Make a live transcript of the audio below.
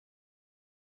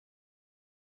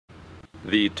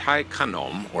The Thai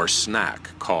Khanom, or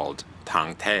snack, called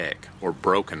Tang Taek, or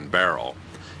broken barrel,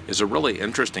 is a really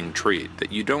interesting treat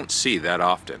that you don't see that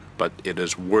often, but it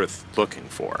is worth looking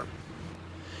for.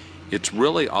 It's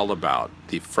really all about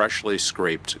the freshly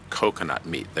scraped coconut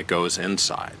meat that goes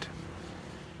inside.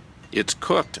 It's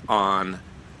cooked on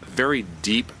a very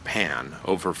deep pan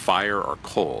over fire or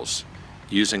coals,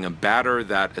 using a batter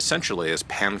that essentially is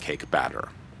pancake batter.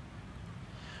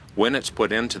 When it's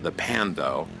put into the pan,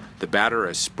 though, the batter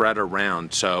is spread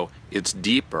around so it's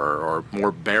deeper or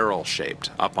more barrel-shaped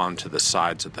up onto the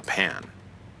sides of the pan.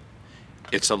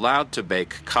 It's allowed to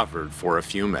bake covered for a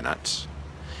few minutes,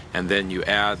 and then you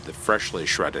add the freshly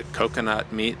shredded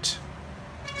coconut meat.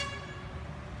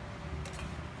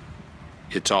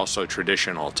 It's also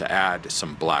traditional to add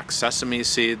some black sesame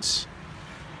seeds,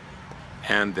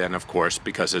 and then, of course,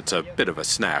 because it's a bit of a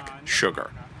snack,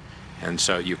 sugar. And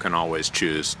so you can always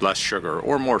choose less sugar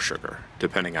or more sugar,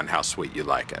 depending on how sweet you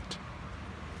like it.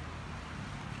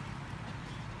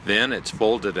 Then it's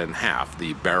folded in half.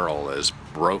 The barrel is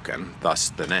broken, thus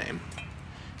the name.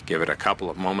 Give it a couple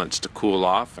of moments to cool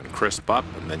off and crisp up,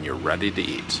 and then you're ready to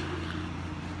eat.